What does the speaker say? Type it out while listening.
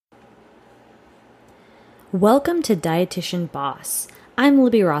Welcome to Dietitian Boss. I'm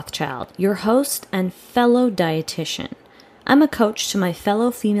Libby Rothschild, your host and fellow dietitian. I'm a coach to my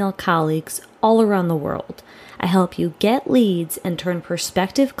fellow female colleagues all around the world. I help you get leads and turn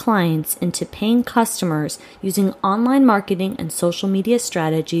prospective clients into paying customers using online marketing and social media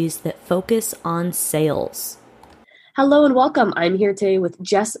strategies that focus on sales. Hello and welcome. I'm here today with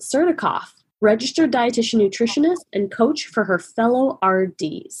Jess Serdikoff, registered dietitian nutritionist and coach for her fellow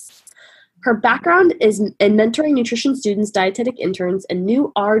RDs. Her background is in mentoring nutrition students, dietetic interns, and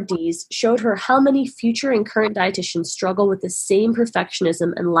new RDs showed her how many future and current dietitians struggle with the same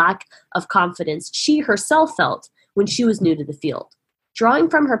perfectionism and lack of confidence she herself felt when she was new to the field.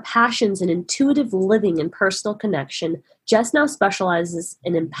 Drawing from her passions in intuitive living and personal connection, Jess now specializes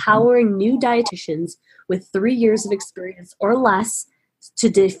in empowering new dietitians with 3 years of experience or less to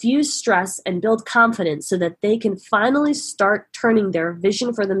diffuse stress and build confidence so that they can finally start turning their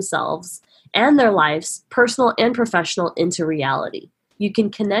vision for themselves and their lives, personal and professional, into reality. You can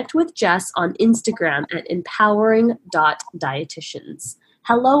connect with Jess on Instagram at empowering.dietitians.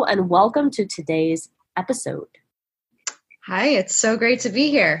 Hello and welcome to today's episode. Hi, it's so great to be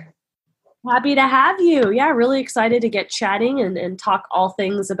here. Happy to have you. Yeah, really excited to get chatting and talk all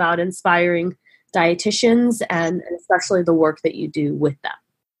things about inspiring dietitians and especially the work that you do with them.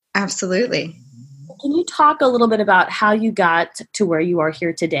 Absolutely. Can you talk a little bit about how you got to where you are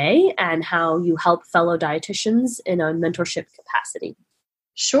here today and how you help fellow dietitians in a mentorship capacity?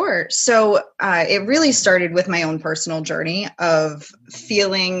 Sure. So it really started with my own personal journey of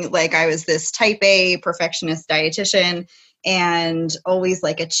feeling like I was this type A perfectionist dietitian and always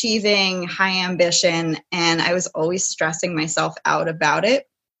like achieving high ambition. And I was always stressing myself out about it.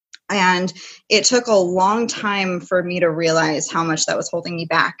 And it took a long time for me to realize how much that was holding me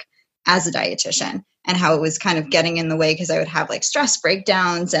back as a dietitian and how it was kind of getting in the way because I would have like stress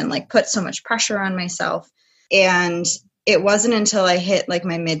breakdowns and like put so much pressure on myself. And it wasn't until I hit like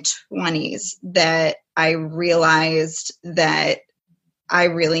my mid-20s that I realized that I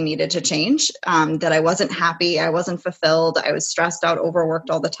really needed to change, that I wasn't happy, I wasn't fulfilled, I was stressed out, overworked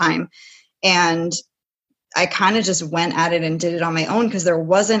all the time. And I kind of just went at it and did it on my own because there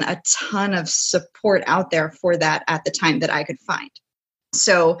wasn't a ton of support out there for that at the time that I could find.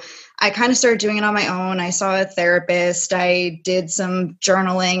 So I kind of started doing it on my own. I saw a therapist. I did some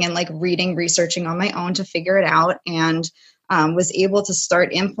journaling and like reading, researching on my own to figure it out, and was able to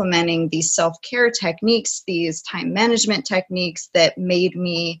start implementing these self-care techniques, these time management techniques that made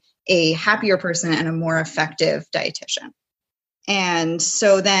me a happier person and a more effective dietitian. And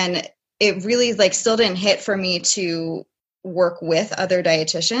so then it really like still didn't hit for me to work with other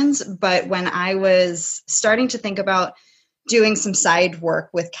dietitians. But when I was starting to think about doing some side work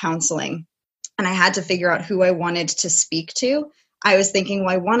with counseling, and I had to figure out who I wanted to speak to, I was thinking,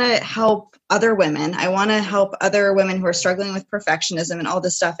 well, I want to help other women. I want to help other women who are struggling with perfectionism and all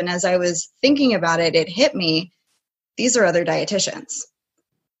this stuff. And as I was thinking about it, it hit me, these are other dietitians.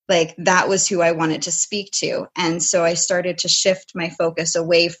 Like that was who I wanted to speak to. And so I started to shift my focus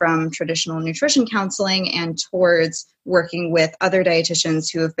away from traditional nutrition counseling and towards working with other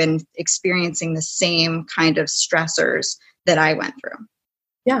dietitians who have been experiencing the same kind of stressors that I went through.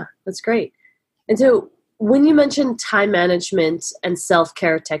 Yeah, that's great. And so when you mentioned time management and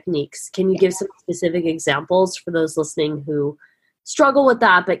self-care techniques, can you give some specific examples for those listening who struggle with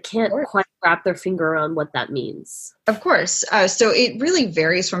that but can't quite wrap their finger around what that means? Of course. So it really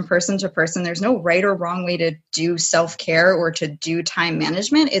varies from person to person. There's no right or wrong way to do self-care or to do time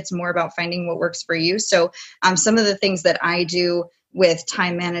management. It's more about finding what works for you. So some of the things that I do with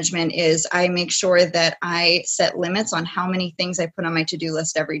time management is I make sure that I set limits on how many things I put on my to-do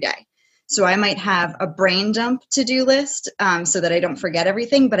list every day. So I might have a brain dump to-do list so that I don't forget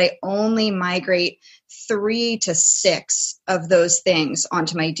everything, but I only migrate 3 to 6 of those things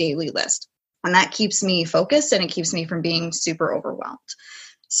onto my daily list. And that keeps me focused and it keeps me from being super overwhelmed.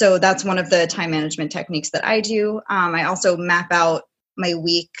 So that's one of the time management techniques that I do. I also map out my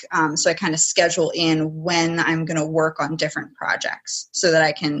week. So I kind of schedule in when I'm going to work on different projects so that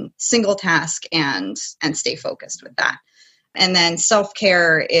I can single task and stay focused with that. And then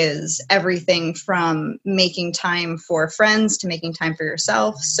self-care is everything from making time for friends to making time for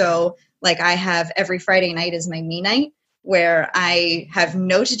yourself. So like I have every Friday night is my me night where I have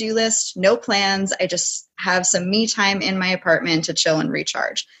no to-do list, no plans. I just have some me time in my apartment to chill and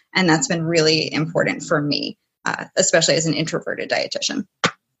recharge. And that's been really important for me, especially as an introverted dietitian.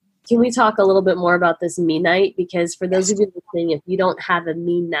 Can we talk a little bit more about this me night? Because for those of you listening, if you don't have a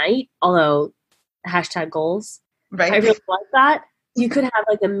me night, although #goals, right? I really like that. You could have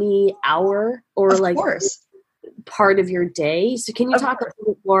like a me hour or of like course. part of your day. So can you talk a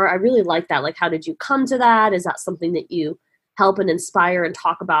little bit more? I really like that. Like, how did you come to that? Is that something that you help and inspire and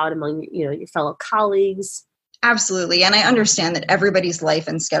talk about among, your fellow colleagues? Absolutely. And I understand that everybody's life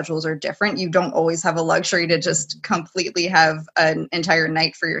and schedules are different. You don't always have a luxury to just completely have an entire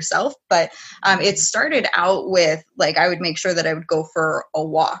night for yourself. But it started out with, like, I would make sure that I would go for a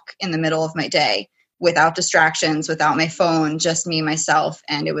walk in the middle of my day without distractions, without my phone, just me, myself.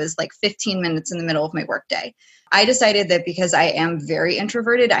 And it was like 15 minutes in the middle of my workday. I decided that because I am very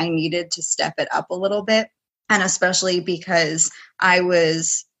introverted, I needed to step it up a little bit. And especially because I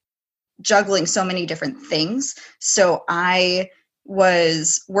was juggling so many different things. So I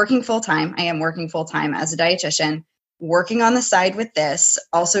was working full time. I am working full time as a dietitian, working on the side with this,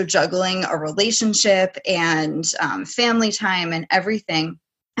 also juggling a relationship and family time and everything.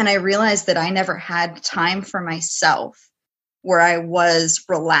 And I realized that I never had time for myself where I was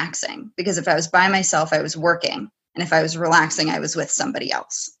relaxing, because if I was by myself, I was working. And if I was relaxing, I was with somebody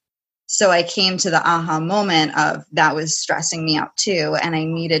else. So I came to the aha moment of that was stressing me out too. And I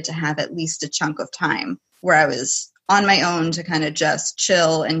needed to have at least a chunk of time where I was on my own to kind of just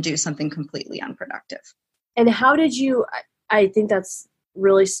chill and do something completely unproductive. And how did you, I think that's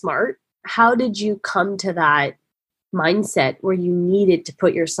really smart. How did you come to that mindset where you needed to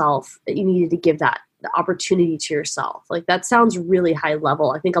that you needed to give that the opportunity to yourself? Like, that sounds really high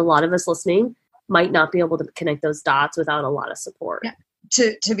level. I think a lot of us listening might not be able to connect those dots without a lot of support. Yeah.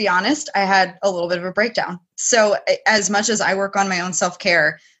 To be honest, I had a little bit of a breakdown. So as much as I work on my own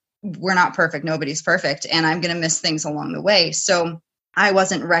self-care, we're not perfect. Nobody's perfect. And I'm going to miss things along the way. So I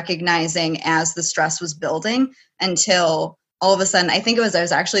wasn't recognizing as the stress was building until all of a sudden, I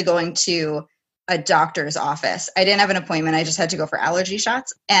was actually going to a doctor's office. I didn't have an appointment. I just had to go for allergy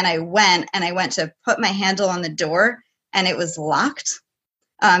shots. And I went to put my handle on the door and it was locked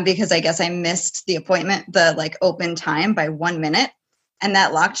because I guess I missed the appointment, the open time by 1 minute. And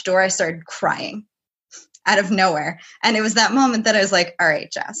that locked door, I started crying out of nowhere. And it was that moment that I was like, all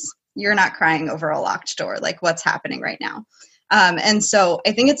right, Jess, you're not crying over a locked door. Like, what's happening right now? And so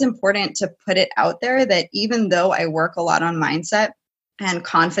I think it's important to put it out there that even though I work a lot on mindset and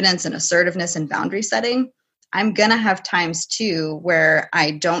confidence and assertiveness and boundary setting, I'm going to have times too where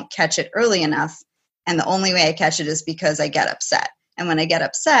I don't catch it early enough. And the only way I catch it is because I get upset. And when I get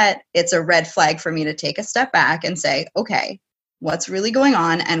upset, it's a red flag for me to take a step back and say, okay, what's really going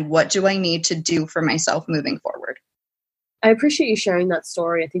on and what do I need to do for myself moving forward? I appreciate you sharing that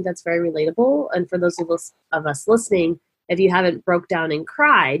story. I think that's very relatable. And for those of us listening, if you haven't broke down and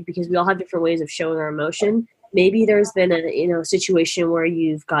cried, because we all have different ways of showing our emotion, maybe there's been a situation where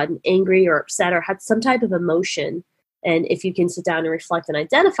you've gotten angry or upset or had some type of emotion. And if you can sit down and reflect and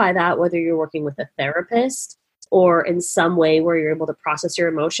identify that, whether you're working with a therapist or in some way where you're able to process your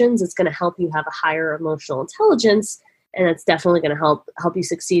emotions, it's going to help you have a higher emotional intelligence. And it's definitely going to help you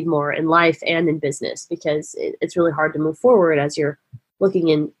succeed more in life and in business, because it's really hard to move forward as you're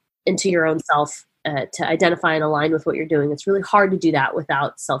looking into your own self to identify and align with what you're doing. It's really hard to do that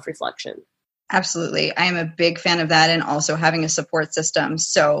without self-reflection. Absolutely. I am a big fan of that, and also having a support system.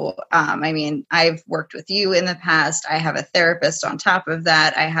 So, I've worked with you in the past. I have a therapist on top of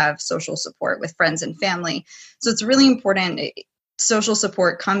that. I have social support with friends and family. So it's really important. Social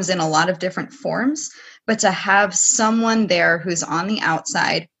support comes in a lot of different forms, but to have someone there who's on the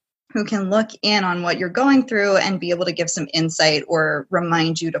outside who can look in on what you're going through and be able to give some insight or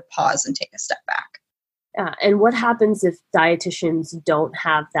remind you to pause and take a step back. And what happens if dietitians don't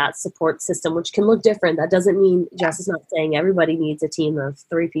have that support system, which can look different? That doesn't mean, Jess is not saying everybody needs a team of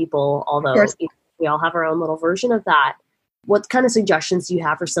 3 people, although we all have our own little version of that. What kind of suggestions do you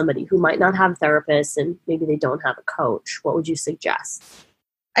have for somebody who might not have therapists and maybe they don't have a coach? What would you suggest?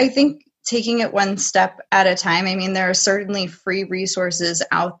 I think taking it one step at a time. There are certainly free resources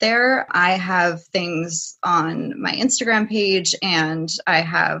out there. I have things on my Instagram page, and I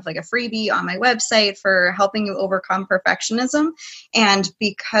have a freebie on my website for helping you overcome perfectionism. And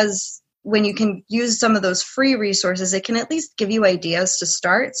because when you can use some of those free resources, it can at least give you ideas to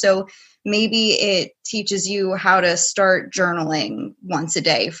start. So maybe it teaches you how to start journaling once a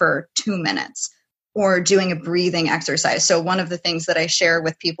day for 2 minutes, or doing a breathing exercise. So one of the things that I share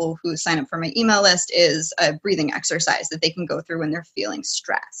with people who sign up for my email list is a breathing exercise that they can go through when they're feeling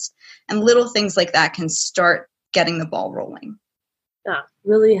stressed. And little things like that can start getting the ball rolling. Yeah,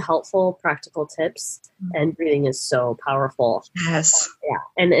 really helpful, practical tips. And breathing is so powerful. Yes. Yeah,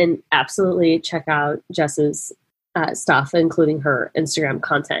 and absolutely check out Jess's stuff, including her Instagram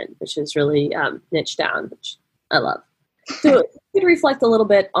content, which is really niche down, which I love. So you could reflect a little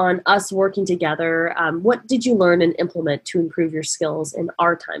bit on us working together. What did you learn and implement to improve your skills in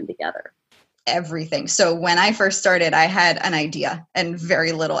our time together? everything. So when I first started, I had an idea and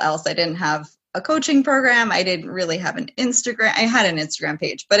very little else. I didn't have a coaching program. I didn't really have an Instagram. I had an Instagram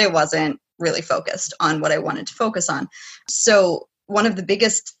page, but it wasn't really focused on what I wanted to focus on. So one of the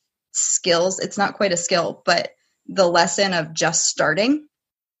biggest skills, it's not quite a skill, but the lesson of just starting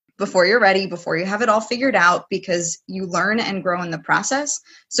before you're ready, before you have it all figured out, because you learn and grow in the process.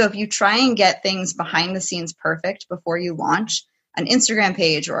 So if you try and get things behind the scenes perfect before you launch an Instagram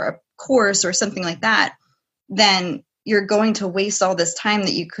page or a course or something like that, then you're going to waste all this time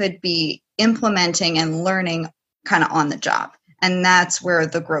that you could be implementing and learning kind of on the job. And that's where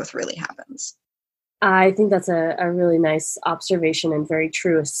the growth really happens. I think that's a really nice observation and very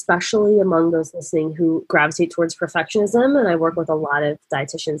true, especially among those listening who gravitate towards perfectionism. And I work with a lot of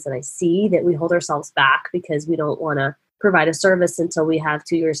dietitians and I see that we hold ourselves back because we don't want to provide a service until we have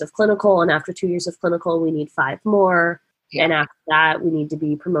 2 years of clinical. And after 2 years of clinical, we need 5 more. Yeah. And after that, we need to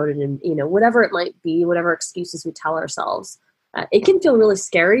be promoted and, whatever it might be, whatever excuses we tell ourselves. It can feel really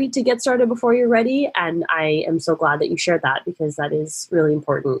scary to get started before you're ready. And I am so glad that you shared that because that is really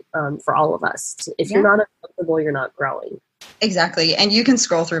important for all of us. If you're not uncomfortable, you're not growing. Exactly. And you can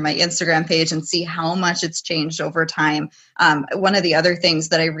scroll through my Instagram page and see how much it's changed over time. One of the other things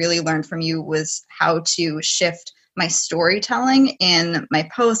that I really learned from you was how to shift my storytelling in my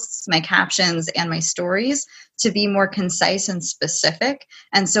posts, my captions, and my stories to be more concise and specific.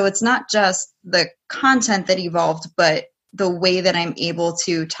 And so it's not just the content that evolved, but the way that I'm able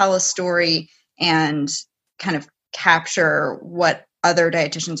to tell a story and kind of capture what other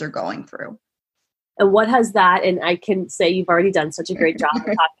dietitians are going through. And what has that, and I can say you've already done such a great job of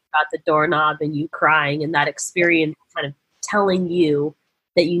talking about the doorknob and you crying and that experience kind of telling you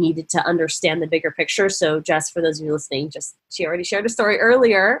that you needed to understand the bigger picture. So Jess, for those of you listening, she already shared a story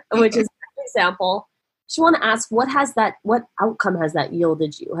earlier, which is an example. Just want to ask, what outcome has that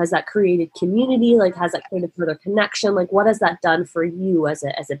yielded you? Has that created community? Like, has that created further connection? Like, what has that done for you as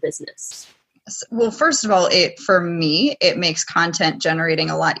a business? Well, first of all, for me, it makes content generating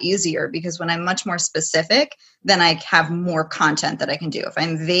a lot easier because when I'm much more specific, then I have more content that I can do. If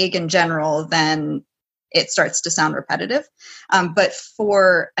I'm vague in general, then it starts to sound repetitive. But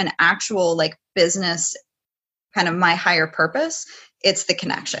for an actual business, kind of my higher purpose, it's the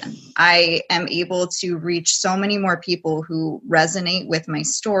connection. I am able to reach so many more people who resonate with my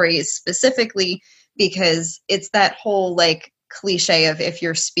stories specifically because it's that whole cliche of if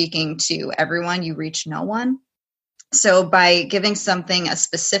you're speaking to everyone, you reach no one. So by giving something a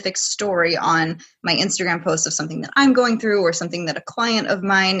specific story on my Instagram post of something that I'm going through or something that a client of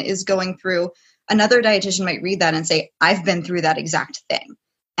mine is going through, another dietitian might read that and say, I've been through that exact thing.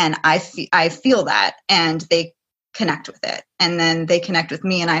 And I feel that, and they connect with it. And then they connect with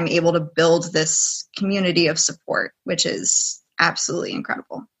me and I'm able to build this community of support, which is absolutely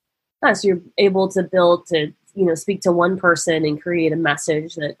incredible. So you're able to speak to one person and create a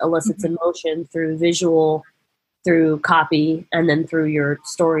message that elicits emotion through visual, through copy, and then through your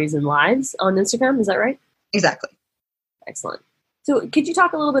stories and lives on Instagram. Is that right? Exactly. Excellent. So could you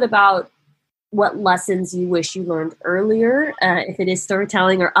talk a little bit about what lessons you wish you learned earlier, if it is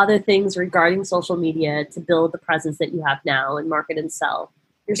storytelling or other things regarding social media to build the presence that you have now and market and sell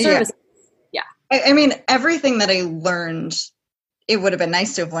your services? Yeah. I mean, everything that I learned, it would have been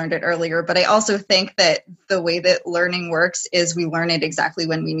nice to have learned it earlier, but I also think that the way that learning works is we learn it exactly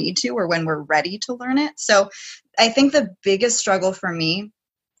when we need to or when we're ready to learn it. So I think the biggest struggle for me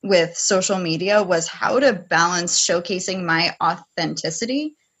with social media was how to balance showcasing my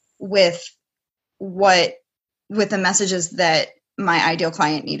authenticity with the messages that my ideal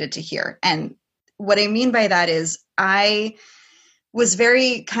client needed to hear. And what I mean by that is I was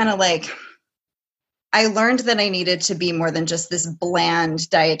very kind of I learned that I needed to be more than just this bland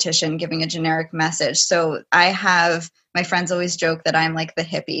dietitian giving a generic message. So my friends always joke that I'm like the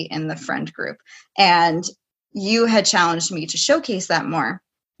hippie in the friend group. And you had challenged me to showcase that more.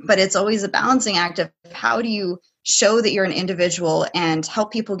 But it's always a balancing act of how do you show that you're an individual and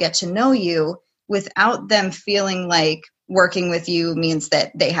help people get to know you without them feeling like working with you means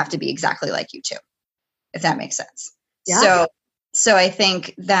that they have to be exactly like you too, if that makes sense. Yeah. So I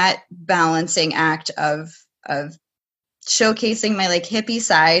think that balancing act of showcasing my hippie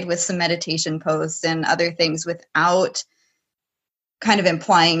side with some meditation posts and other things without kind of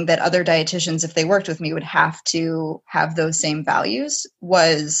implying that other dietitians, if they worked with me, would have to have those same values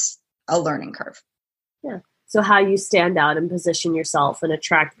was a learning curve. Yeah. So how you stand out and position yourself and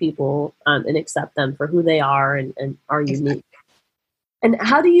attract people and accept them for who they are and are unique. And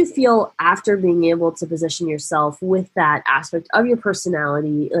how do you feel after being able to position yourself with that aspect of your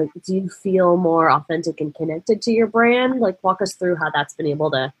personality? Do you feel more authentic and connected to your brand? Walk us through how that's been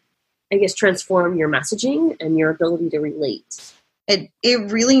able to I guess, transform your messaging and your ability to relate?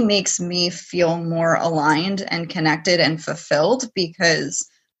 It really makes me feel more aligned and connected and fulfilled because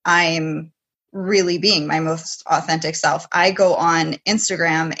I'm really being my most authentic self. I go on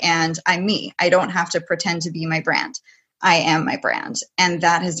Instagram and I'm me. I don't have to pretend to be my brand. I am my brand. And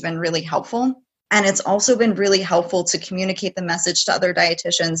that has been really helpful. And it's also been really helpful to communicate the message to other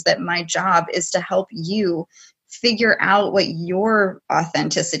dietitians that my job is to help you figure out what your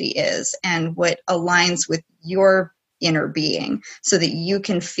authenticity is and what aligns with your inner being so that you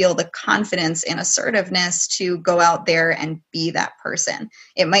can feel the confidence and assertiveness to go out there and be that person.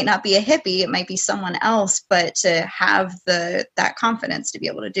 It might not be a hippie, it might be someone else, but to have that confidence to be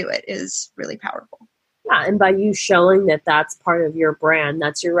able to do it is really powerful. Yeah, and by you showing that that's part of your brand,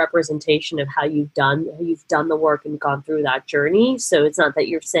 that's your representation of how you've done the work and gone through that journey. So it's not that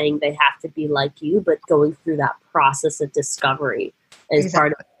you're saying they have to be like you, but going through that process of discovery is Exactly.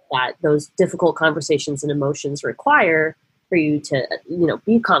 part of that those difficult conversations and emotions require for you to,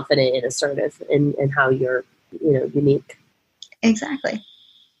 be confident and assertive in how you're, unique. Exactly.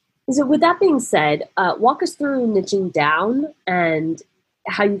 So with that being said, walk us through niching down and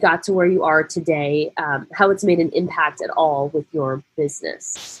how you got to where you are today, how it's made an impact at all with your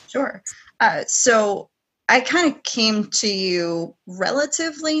business. Sure. So I kind of came to you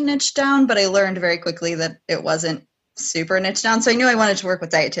relatively niche down, but I learned very quickly that it wasn't super niche down. So I knew I wanted to work with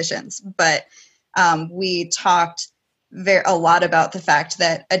dietitians, but we talked a lot about the fact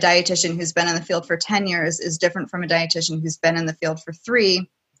that a dietitian who's been in the field for 10 years is different from a dietitian who's been in the field for 3.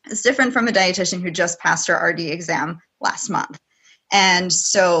 It's different from a dietitian who just passed her RD exam last month. And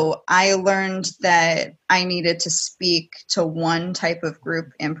so I learned that I needed to speak to one type of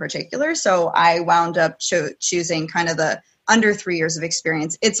group in particular. So I wound up choosing kind of the under 3 years of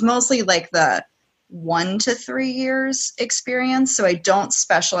experience. It's mostly like the 1 to 3 years experience. So I don't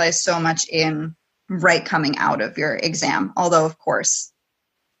specialize so much in right coming out of your exam, although of course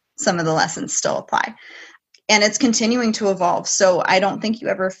some of the lessons still apply. And it's continuing to evolve. So I don't think you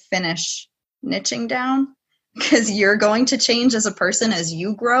ever finish niching down because you're going to change as a person as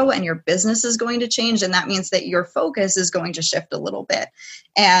you grow and your business is going to change. And that means that your focus is going to shift a little bit.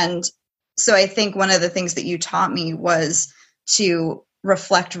 And so I think one of the things that you taught me was to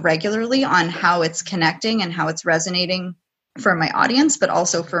reflect regularly on how it's connecting and how it's resonating for my audience, but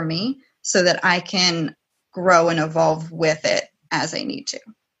also for me so that I can grow and evolve with it as I need to.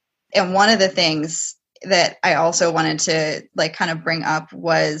 And one of the things that I also wanted to kind of bring up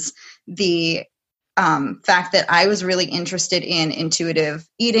was the fact that I was really interested in intuitive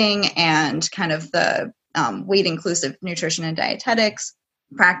eating and kind of the weight inclusive nutrition and dietetics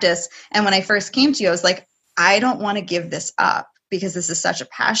practice. And when I first came to you, I was like, I don't want to give this up because this is such a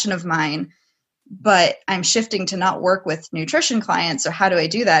passion of mine, but I'm shifting to not work with nutrition clients. So how do I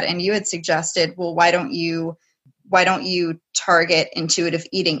do that? And you had suggested, well, why don't you target intuitive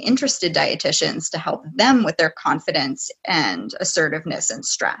eating interested dietitians to help them with their confidence and assertiveness and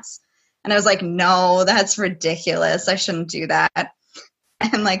stress? And I was like, no, that's ridiculous. I shouldn't do that.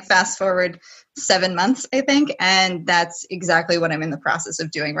 And fast forward 7 months, I think. And that's exactly what I'm in the process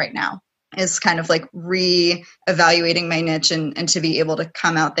of doing right now, is kind of re-evaluating my niche and to be able to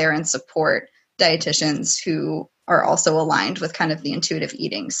come out there and support dietitians who are also aligned with kind of the intuitive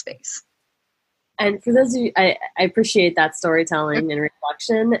eating space. And for those of you, I appreciate that storytelling and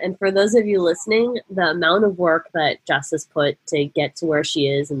reflection. And for those of you listening, the amount of work that Jess has put to get to where she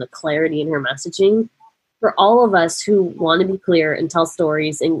is and the clarity in her messaging, for all of us who want to be clear and tell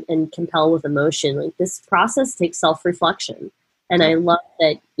stories and compel with emotion, this process takes self-reflection. And I love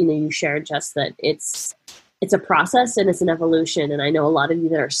that, you shared, Jess, that it's a process and it's an evolution. And I know a lot of you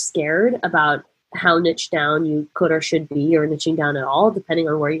that are scared about how niche down you could or should be, or niching down at all, depending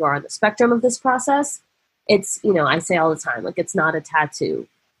on where you are on the spectrum of this process. It's, I say all the time, it's not a tattoo.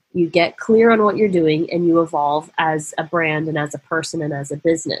 You get clear on what you're doing and you evolve as a brand and as a person and as a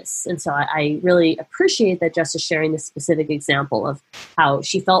business. And so I really appreciate that Jess is sharing this specific example of how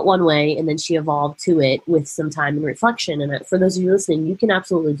she felt one way and then she evolved to it with some time and reflection. And for those of you listening, you can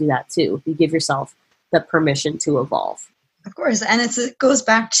absolutely do that too. You give yourself the permission to evolve. Of course. And it goes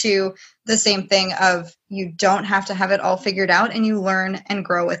back to the same thing of you don't have to have it all figured out and you learn and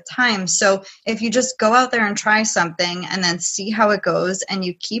grow with time. So if you just go out there and try something and then see how it goes and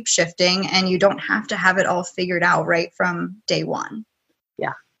you keep shifting and you don't have to have it all figured out right from day one.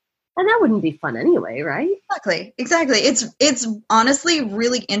 Yeah. And that wouldn't be fun anyway, right? Exactly. It's honestly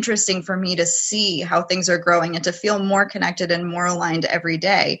really interesting for me to see how things are growing and to feel more connected and more aligned every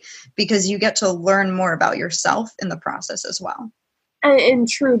day because you get to learn more about yourself in the process as well. And in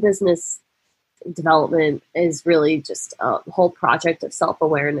true business development is really just a whole project of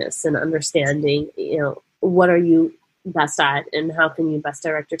self-awareness and understanding, what are you best at and how can you best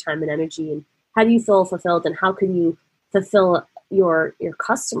direct your time and energy, and how do you feel fulfilled, and how can you fulfill your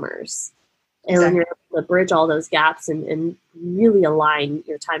customers. And when you're able to bridge all those gaps and really align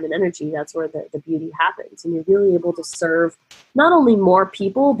your time and energy, that's where the beauty happens. And you're really able to serve not only more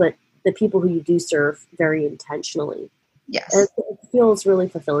people, but the people who you do serve very intentionally. Yes. And it feels really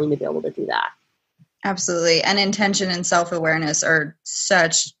fulfilling to be able to do that. Absolutely. And intention and self-awareness are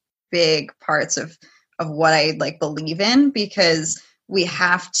such big parts of what I believe in, because we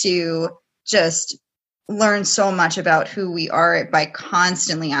have to just learn so much about who we are by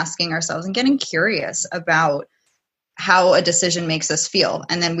constantly asking ourselves and getting curious about how a decision makes us feel.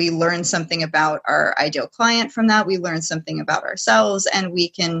 And then we learn something about our ideal client from that. We learn something about ourselves, and we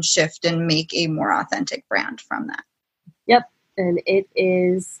can shift and make a more authentic brand from that. Yep. And it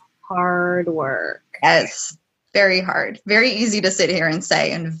is hard work. Yes. Very hard. Very easy to sit here and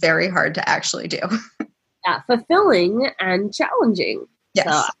say, and very hard to actually do. Yeah. Fulfilling and challenging. Yes.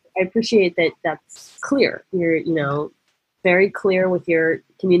 So I appreciate that that's clear. You're, very clear with your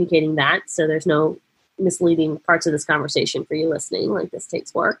communicating that. So there's no misleading parts of this conversation for you listening. This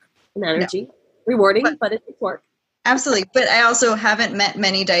takes work and energy. No. Rewarding, but it takes work. Absolutely. But I also haven't met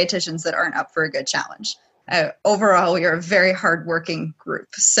many dietitians that aren't up for a good challenge. Overall, we are a very hardworking group.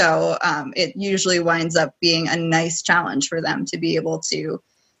 So it usually winds up being a nice challenge for them to be able to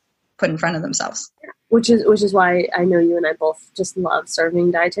put in front of themselves. Which is why I know you and I both just love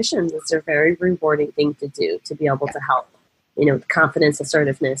serving dietitians. It's a very rewarding thing to do, to be able to help, confidence,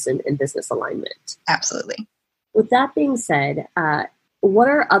 assertiveness, and business alignment. Absolutely. With that being said, what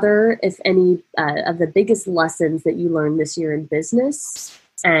are other, if any, of the biggest lessons that you learned this year in business?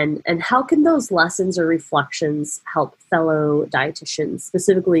 And how can those lessons or reflections help fellow dietitians,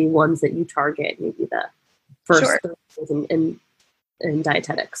 specifically ones that you target, maybe the first in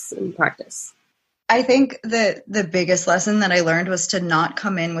dietetics and practice? I think the biggest lesson that I learned was to not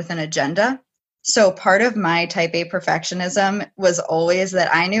come in with an agenda. So part of my type A perfectionism was always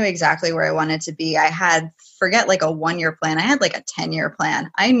that I knew exactly where I wanted to be. I had, forget a 1-year plan, I had a 10-year plan.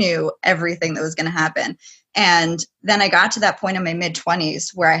 I knew everything that was going to happen. And then I got to that point in my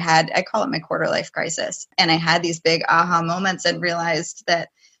mid-20s where I call it my quarter life crisis. And I had these big aha moments and realized that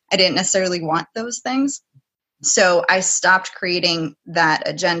I didn't necessarily want those things. So I stopped creating that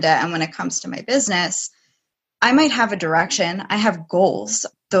agenda. And when it comes to my business, I might have a direction. I have goals.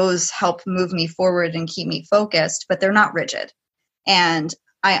 Those help move me forward and keep me focused, but they're not rigid. And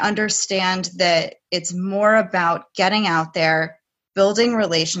I understand that it's more about getting out there, building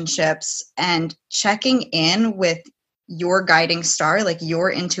relationships, and checking in with your guiding star,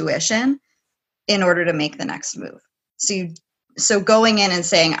 your intuition, in order to make the next move. So going in and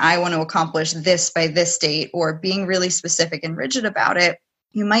saying, I want to accomplish this by this date, or being really specific and rigid about it,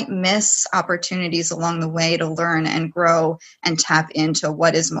 you might miss opportunities along the way to learn and grow and tap into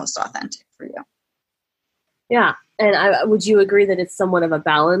what is most authentic for you. Yeah. And would you agree that it's somewhat of a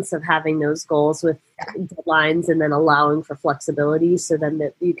balance of having those goals with deadlines and then allowing for flexibility, so then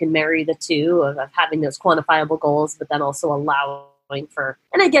that you can marry the two of having those quantifiable goals, but then also allowing for,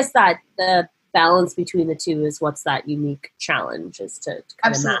 and I guess that the balance between the two is what's that unique challenge is to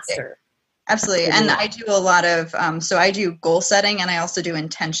kind of master. Absolutely. And I do a lot of, so I do goal setting and I also do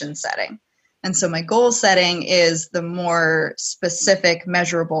intention setting. And so my goal setting is the more specific,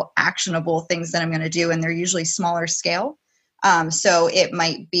 measurable, actionable things that I'm going to do. And they're usually smaller scale. So it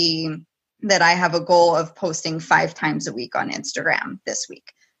might be that I have a goal of posting 5 times a week on Instagram this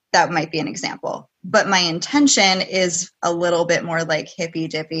week. That might be an example. But my intention is a little bit more hippy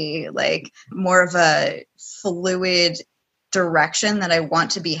dippy, more of a fluid direction that I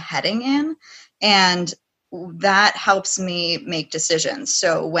want to be heading in. And that helps me make decisions.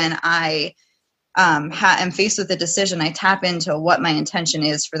 So when I am faced with a decision, I tap into what my intention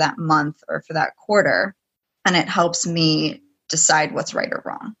is for that month or for that quarter. And it helps me decide what's right or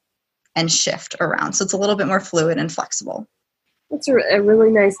wrong and shift around. So it's a little bit more fluid and flexible. It's a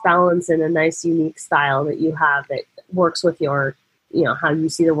really nice balance and a nice unique style that you have that works with your, how you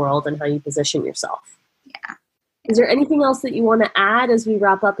see the world and how you position yourself. Yeah. Is there anything else that you want to add as we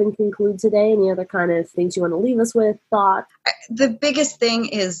wrap up and conclude today? Any other kind of things you want to leave us with, thoughts? The biggest thing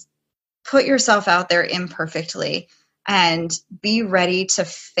is put yourself out there imperfectly and be ready to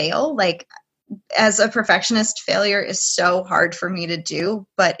fail. As a perfectionist, failure is so hard for me to do,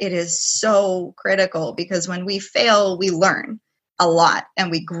 but it is so critical, because when we fail, we learn a lot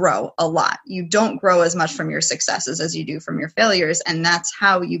and we grow a lot. You don't grow as much from your successes as you do from your failures. And that's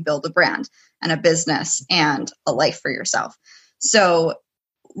how you build a brand and a business and a life for yourself. So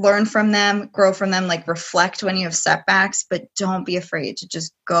learn from them, grow from them, like reflect when you have setbacks, but don't be afraid to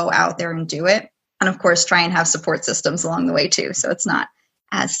just go out there and do it. And of course, try and have support systems along the way too, so it's not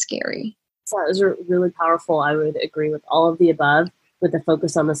as scary. So it was really powerful. I would agree with all of the above, with the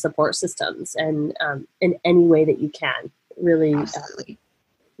focus on the support systems and in any way that you can. Really,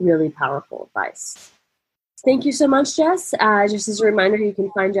 really powerful advice. Thank you so much, Jess. Just as a reminder, you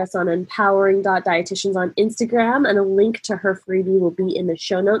can find Jess on empowering.dietitians on Instagram, and a link to her freebie will be in the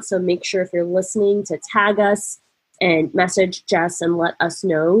show notes. So make sure if you're listening to tag us and message Jess and let us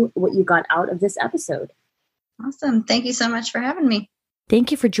know what you got out of this episode. Awesome. Thank you so much for having me.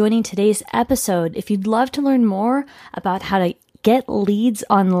 Thank you for joining today's episode. If you'd love to learn more about how to get leads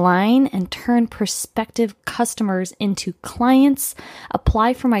online and turn prospective customers into clients,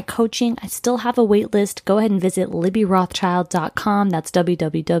 apply for my coaching. I still have a wait list. Go ahead and visit libbyrothschild.com. That's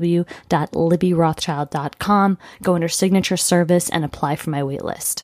www.libbyrothschild.com. Go under signature service and apply for my wait list.